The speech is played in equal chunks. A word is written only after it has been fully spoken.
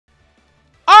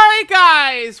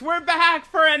guys, we're back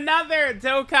for another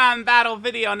Dokkan battle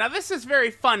video. Now this is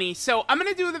very funny, so I'm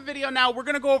gonna do the video now. We're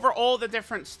gonna go over all the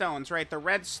different stones, right? The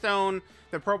red stone,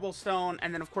 the purple stone,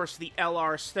 and then of course the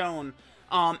LR stone.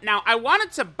 Now I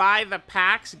wanted to buy the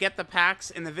packs, get the packs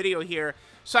in the video here,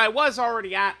 so I was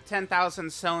already at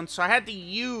 10,000 stones, so I had to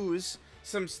use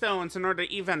some stones in order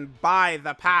to even buy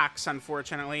the packs,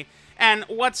 unfortunately. And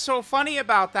what's so funny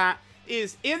about that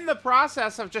is in the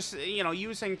process of just, you know,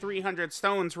 using 300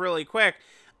 stones really quick,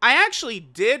 I actually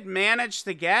did manage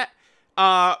to get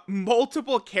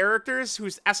multiple characters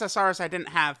whose SSRs I didn't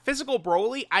have. Physical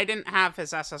Broly, I didn't have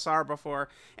his SSR before,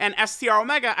 and STR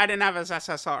Omega, I didn't have his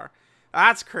SSR.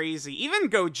 That's crazy. Even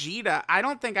Gogeta, I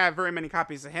don't think I have very many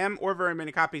copies of him, or very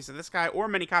many copies of this guy, or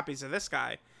many copies of this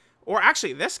guy. Or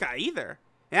actually this guy either.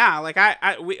 Yeah, like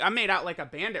I made out like a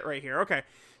bandit right here. Okay.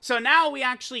 So now we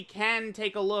actually can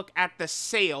take a look at the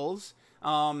sales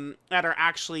that are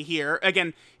actually here.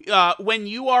 Again, when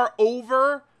you are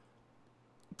over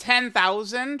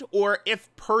 10,000, or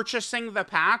if purchasing the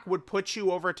pack would put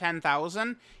you over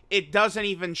 10,000, it doesn't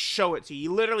even show it to you.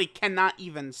 You literally cannot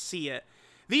even see it.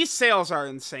 These sales are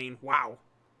insane. Wow.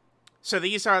 So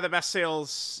these are the best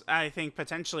sales, I think,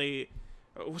 potentially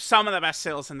some of the best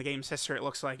sales in the game's history, it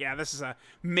looks like. Yeah, this is a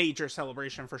major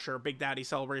celebration for sure. Big Daddy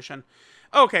celebration.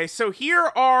 Okay, so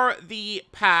here are the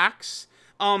packs.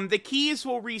 The keys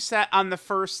will reset on the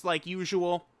first, like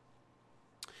usual.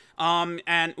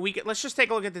 And let's just take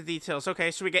a look at the details.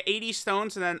 Okay, so we get 80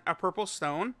 stones and then a purple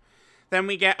stone. Then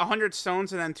we get 100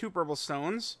 stones and then 2 purple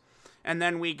stones. And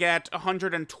then we get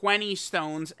 120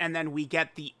 stones and then we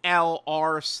get the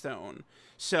LR stone.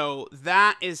 So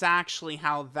that is actually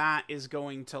how that is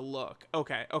going to look.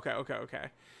 Okay.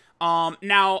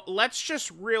 Now, let's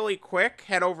just really quick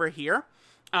head over here.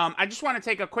 I just want to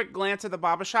take a quick glance at the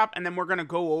Baba Shop, and then we're going to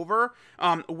go over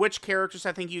which characters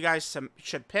I think you guys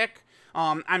should pick.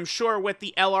 I'm sure with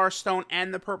the LR stone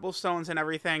and the purple stones and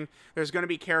everything, there's going to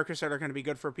be characters that are going to be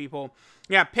good for people.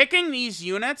 Yeah, picking these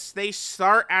units, they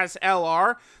start as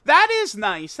LR. That is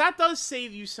nice. That does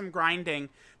save you some grinding.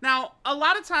 Now, a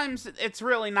lot of times, it's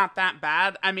really not that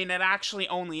bad. I mean, it actually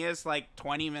only is like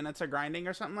 20 minutes of grinding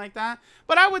or something like that.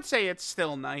 But I would say it's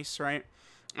still nice, right?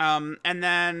 And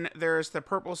then there's the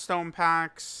purple stone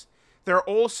packs. They're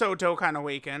also Dokkan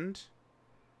Awakened.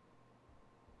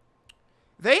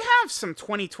 They have some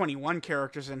 2021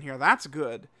 characters in here. That's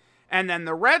good. And then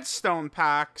the red stone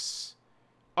packs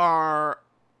are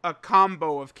a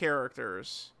combo of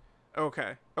characters.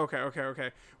 Okay.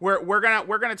 We're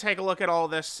gonna take a look at all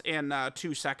this in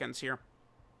 2 seconds here.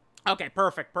 Okay,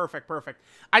 perfect.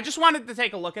 I just wanted to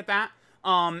take a look at that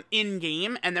in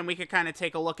game, and then we could kind of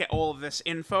take a look at all of this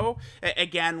info.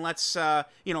 Again, let's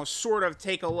you know, sort of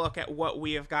take a look at what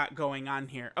we have got going on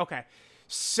here. Okay.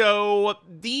 So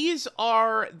these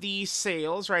are the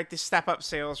sales, right? The step-up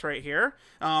sales right here.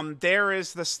 There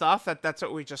is the stuff. That's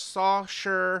what we just saw.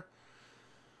 Sure.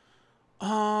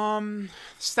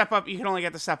 Step up, you can only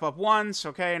get the step up once.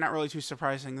 Okay, not really too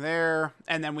surprising there.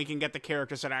 And then we can get the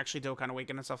characters that actually Dokkan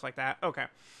Awaken and stuff like that. Okay.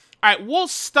 Alright, we'll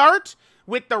start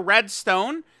with the red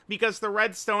stone, because the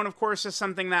red stone, of course, is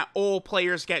something that all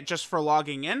players get just for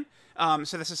logging in.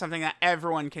 So this is something that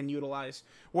everyone can utilize.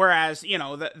 Whereas, you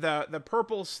know, the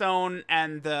purple stone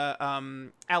and the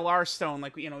LR stone,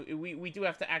 like, you know, we do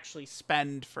have to actually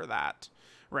spend for that,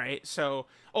 right? So,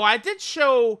 oh, I did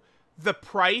show the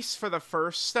price for the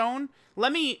first stone.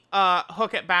 Let me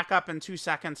hook it back up in 2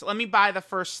 seconds. Let me buy the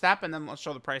first step, and then let's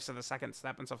show the price of the second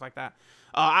step and stuff like that.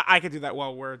 I could do that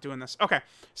while we're doing this. Okay,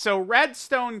 so red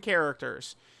stone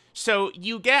characters. So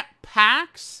you get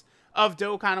packs of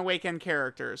Dokkan Awakened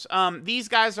characters. These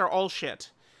guys are all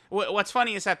shit. What's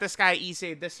funny is that this guy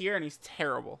EC'd this year, and he's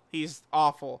terrible. He's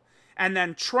awful. And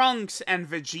then Trunks and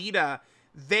Vegeta,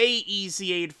 they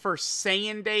EZA'd for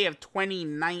Saiyan Day of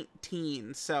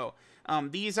 2019. So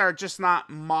these are just not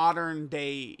modern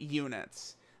day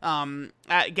units.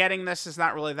 Getting this is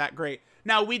not really that great.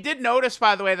 Now, we did notice,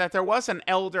 by the way, that there was an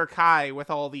Elder Kai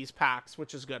with all these packs,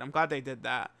 which is good. I'm glad they did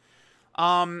that.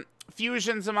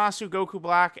 Fusion Zamasu, Goku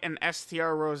Black, and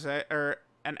STR Rose, or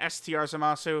an STR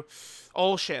Zamasu,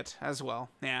 all shit as well.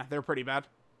 Yeah, they're pretty bad.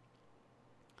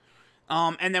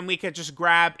 And then we could just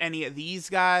grab any of these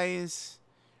guys.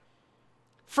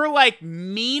 For, like,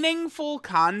 meaningful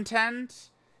content,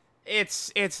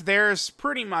 there's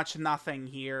pretty much nothing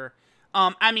here.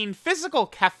 I mean, physical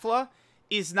Kefla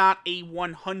is not a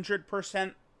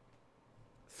 100%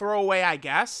 throwaway, I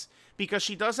guess, because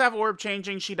she does have orb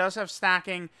changing, she does have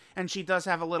stacking, and she does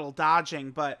have a little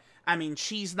dodging, but, I mean,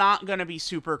 she's not gonna be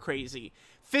super crazy.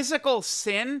 Physical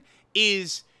Sin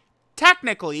is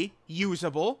technically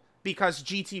usable, because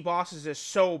GT Bosses is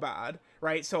so bad,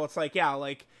 right? So it's like, yeah,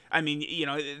 like, I mean, you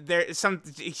know, there's some,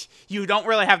 you don't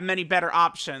really have many better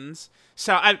options.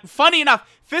 So, funny enough,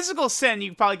 Physical Sin,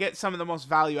 you probably get some of the most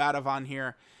value out of on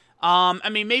here. I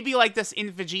mean, maybe like this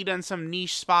Vegeta in some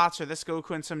niche spots, or this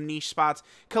Goku in some niche spots.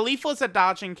 Khalifa is a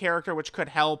dodging character, which could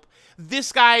help.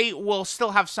 This guy will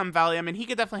still have some value. I mean, he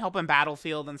could definitely help in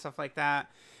Battlefield and stuff like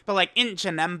that. But like in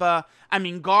Janemba, I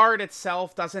mean, guard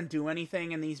itself doesn't do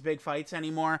anything in these big fights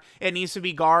anymore. It needs to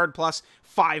be guard plus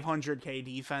 500k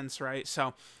defense, right?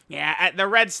 So yeah, at the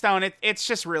Redstone, it's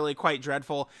just really quite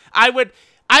dreadful. I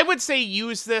would say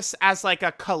use this as like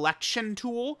a collection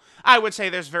tool. I would say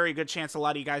there's very good chance a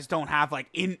lot of you guys don't have like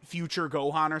in future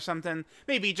Gohan or something.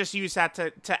 Maybe just use that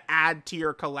to add to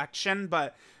your collection,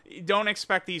 but don't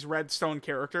expect these Redstone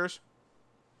characters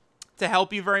to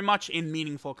help you very much in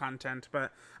meaningful content.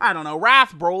 But I don't know,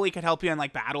 Wrath Broly could help you in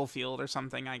like Battlefield or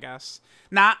something, I guess.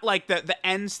 Not like the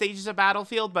end stages of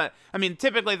Battlefield, but I mean,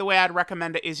 typically the way I'd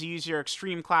recommend it is use your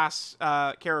extreme class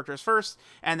characters first,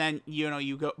 and then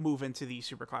you move into the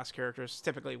super class characters.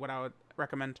 Typically what I would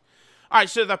recommend. All right,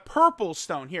 so the purple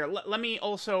stone here. Let me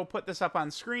also put this up on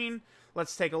screen.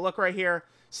 Let's take a look right here.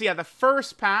 So yeah, the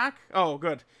first pack. Oh,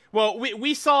 good. Well,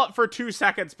 we saw it for 2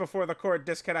 seconds before the cord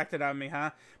disconnected on me,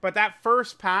 huh? But that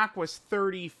first pack was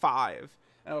 35.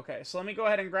 Okay, so let me go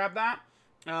ahead and grab that,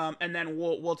 and then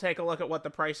we'll take a look at what the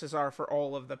prices are for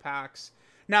all of the packs.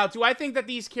 Now, do I think that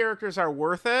these characters are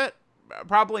worth it?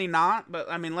 Probably not, but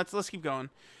I mean, let's keep going.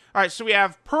 All right, so we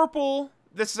have purple.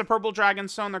 This is a purple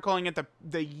Dragonstone. They're calling it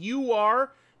the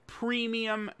UR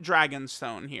Premium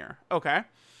Dragonstone here. Okay.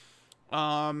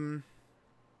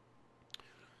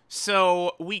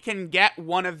 So we can get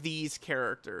one of these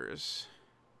characters.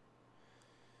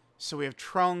 So we have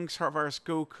Trunks, Heartvirus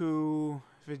Goku,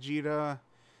 Vegeta,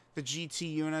 the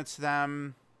GT units,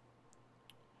 them.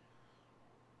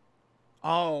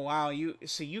 Oh wow, you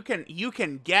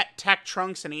can get Tech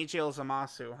Trunks and AGL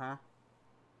Zamasu, huh?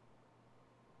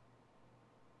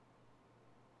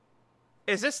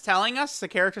 Is this telling us the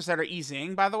characters that are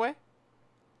easying, by the way?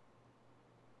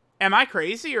 Am I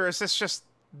crazy, or is this just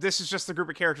the group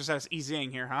of characters that is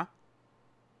easying here, huh?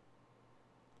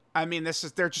 I mean,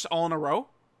 they're just all in a row?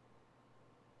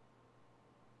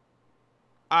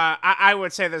 I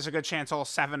would say there's a good chance all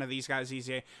 7 of these guys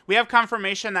easy. We have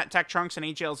confirmation that Tech Trunks and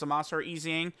AGL Zamasu are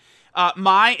easying.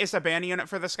 Mai is a banner unit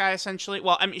for this guy, essentially.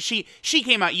 Well, I mean, she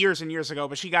came out years and years ago,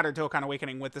 but she got her Dokkan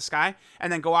Awakening with this guy.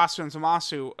 And then Goasu and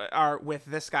Zamasu are with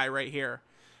this guy right here.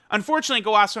 Unfortunately,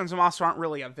 Goasu and Zamasu aren't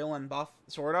really a villain buff,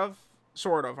 sort of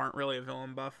aren't really a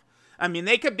villain buff. I mean,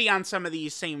 they could be on some of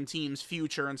these same teams,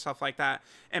 future and stuff like that,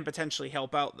 and potentially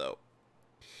help out, though.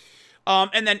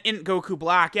 And then in Goku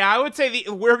Black, yeah, I would say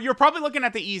you're probably looking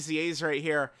at the EZAs right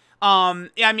here. Yeah,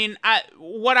 I mean,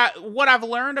 what I've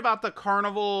learned about the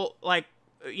Carnival, like,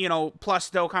 you know, plus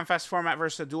Dokkan Fest format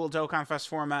versus the dual Dokkan Fest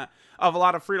format of a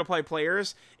lot of free-to-play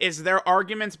players is their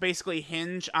arguments basically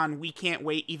hinge on we can't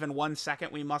wait even 1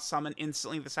 second. We must summon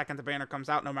instantly the second the banner comes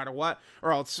out, no matter what,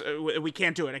 or else we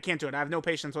can't do it. I can't do it. I have no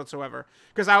patience whatsoever.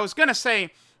 Because I was going to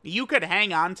say, you could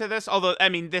hang on to this, although, I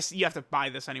mean, you have to buy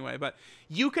this anyway, but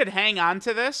you could hang on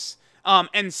to this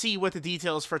and see what the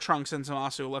details for Trunks and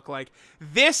Zamasu look like.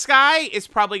 This guy is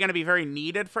probably going to be very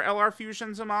needed for LR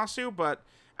Fusion Zamasu, but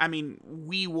I mean,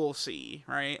 we will see,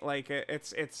 right? Like,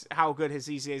 it's how good his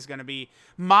EZA is going to be.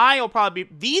 Mai will probably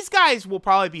be... These guys will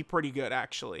probably be pretty good,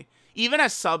 actually. Even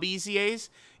as sub-EZAs.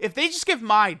 If they just give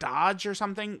Mai dodge or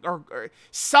something, or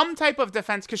some type of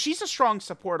defense, because she's a strong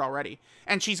support already,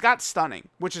 and she's got stunning,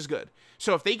 which is good.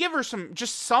 So if they give her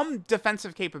just some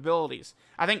defensive capabilities,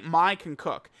 I think Mai can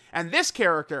cook. And this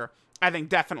character, I think,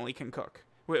 definitely can cook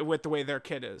with the way their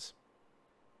kit is.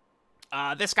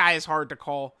 This guy is hard to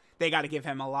call. They got to give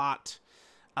him a lot.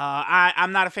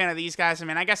 I'm not a fan of these guys. I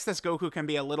mean, I guess this Goku can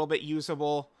be a little bit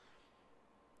usable.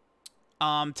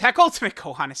 Tech Ultimate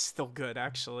Gohan is still good,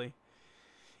 actually.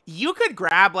 You could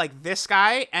grab, like, this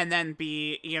guy and then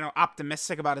be, you know,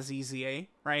 optimistic about his EZA,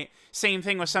 right? Same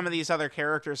thing with some of these other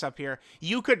characters up here.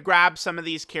 You could grab some of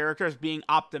these characters being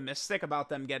optimistic about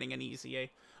them getting an EZA.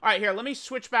 All right, here, let me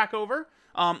switch back over.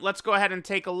 Let's go ahead and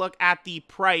take a look at the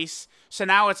price. So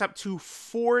now it's up to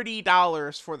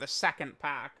 $40 for the second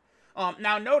pack.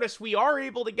 Now notice we are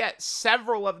able to get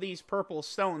several of these purple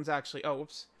stones, actually. Oh,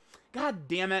 whoops. God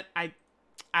damn it.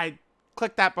 I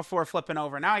clicked that before flipping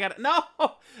over. Now I got it. No,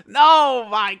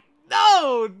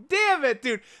 damn it,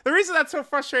 dude. The reason that's so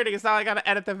frustrating is now I got to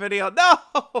edit the video.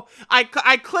 No,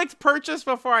 I clicked purchase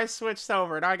before I switched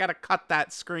over. Now I got to cut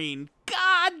that screen.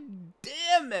 God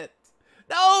damn it.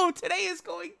 No, today is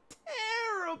going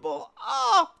terrible.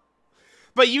 Oh,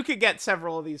 But you could get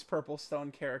several of these purple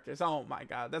stone characters. Oh my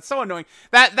god, that's so annoying.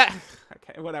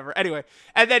 Okay, whatever. Anyway,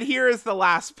 and then here is the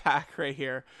last pack right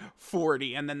here,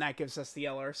 40, and then that gives us the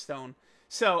LR stone.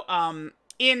 So,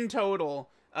 in total,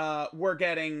 we're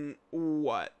getting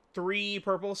what? 3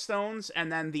 purple stones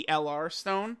and then the LR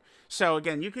stone. So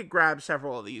again, you could grab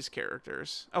several of these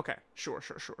characters. Okay, sure.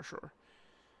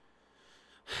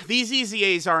 These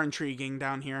EZAs are intriguing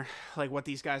down here, like what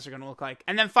these guys are going to look like.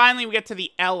 And then finally we get to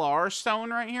the LR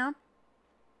stone right here.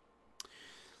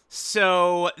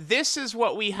 So this is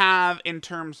what we have in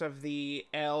terms of the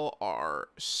LR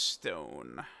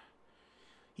stone.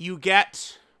 You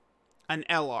get an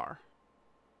LR.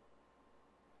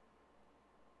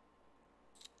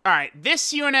 Alright,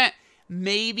 this unit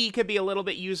maybe could be a little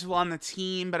bit useful on the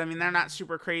team, but I mean, they're not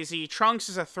super crazy. Trunks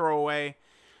is a throwaway.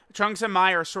 Trunks and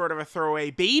Mai are sort of a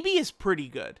throwaway. Baby is pretty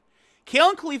good. Kale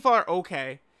and Khalifa are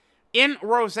okay. In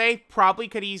Rose, probably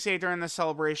could EZA during the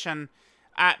celebration.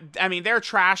 I mean, they're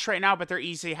trash right now, but their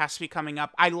EZA has to be coming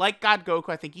up. I like God Goku.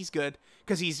 I think he's good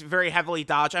because he's very heavily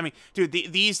dodged. I mean, dude,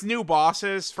 these new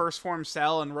bosses, First Form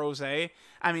Cell and Rose, I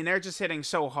mean, they're just hitting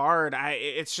so hard.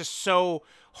 It's just so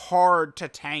hard to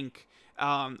tank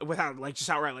without, like, just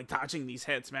outright, like, dodging these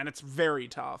hits, man. It's very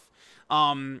tough.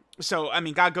 So, I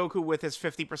mean, God Goku with his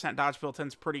 50% dodge built-in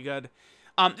is pretty good.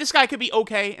 This guy could be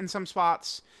okay in some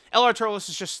spots. LR Turles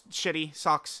is just shitty.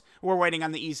 Sucks. We're waiting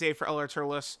on the EZA for LR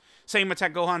Turles. Same with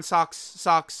Tech Gohan. Sucks.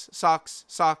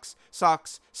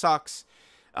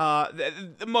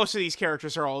 Most of these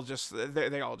characters are all just,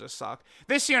 they all just suck.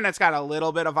 This unit's got a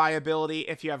little bit of viability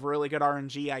if you have really good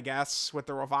RNG, I guess, with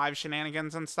the revive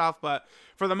shenanigans and stuff, but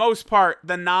for the most part,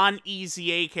 the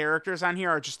non-EZA characters on here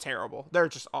are just terrible. They're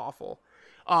just awful.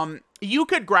 You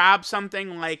could grab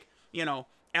something like, you know,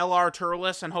 LR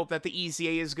Turles and hope that the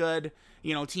EZA is good.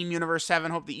 You know, Team Universe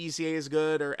 7, hope the EZA is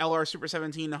good, or LR Super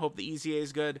 17 and hope the EZA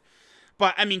is good.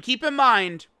 But, I mean, keep in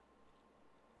mind,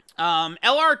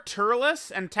 LR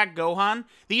Turles and Tech Gohan,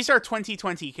 these are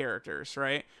 2020 characters,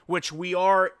 right? Which we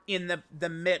are in the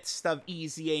midst of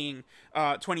EZAing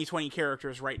 2020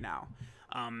 characters right now.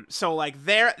 So, like,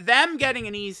 them getting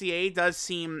an EZA does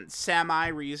seem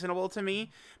semi-reasonable to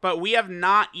me, but we have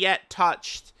not yet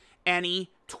touched any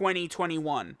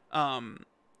 2021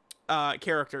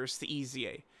 characters to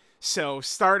EZA. So,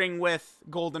 starting with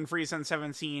Golden Frieza and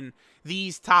 17,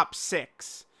 these top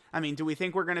 6... I mean, do we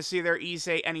think we're going to see their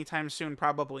EZA anytime soon?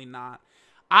 Probably not.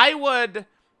 I would,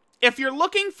 if you're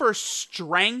looking for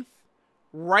strength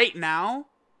right now,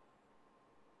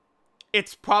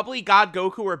 it's probably God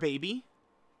Goku or Baby.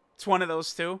 It's one of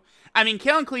those two. I mean,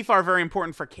 Kale and Khalifa are very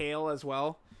important for Kale as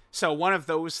well. So one of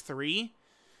those 3.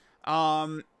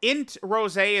 Int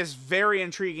Rose is very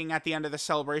intriguing at the end of the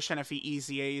celebration if he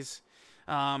EZAs.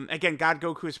 Again, God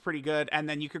Goku is pretty good, and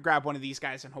then you could grab one of these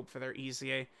guys and hope for their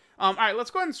EZA. Alright, let's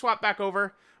go ahead and swap back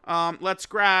over. Let's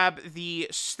grab the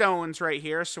stones right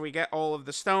here, so we get all of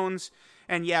the stones.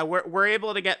 And yeah, we're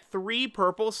able to get 3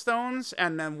 purple stones,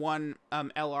 and then 1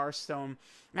 LR stone.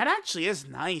 That actually is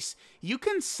nice. You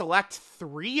can select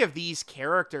 3 of these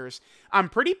characters. I'm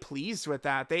pretty pleased with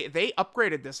that. They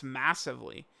upgraded this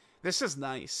massively. This is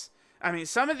nice. I mean,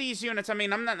 some of these units, I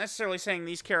mean, I'm not necessarily saying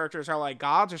these characters are like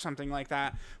gods or something like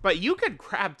that, but you could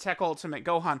grab Tech Ultimate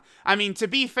Gohan. I mean, to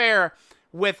be fair,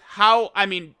 with how, I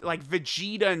mean, like,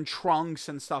 Vegeta and Trunks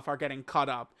and stuff are getting cut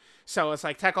up. So it's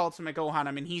like Tech Ultimate Gohan,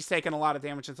 I mean, he's taking a lot of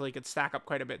damage until he could stack up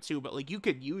quite a bit too, but, like, you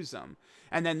could use them.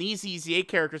 And then these EZA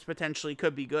characters potentially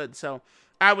could be good, so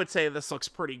I would say this looks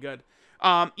pretty good.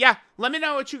 Yeah, let me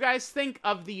know what you guys think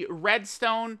of the red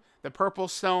stone, the purple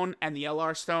stone, and the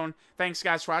LR stone. Thanks,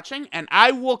 guys, for watching, and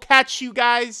I will catch you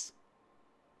guys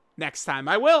next time.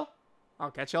 I'll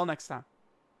catch y'all next time.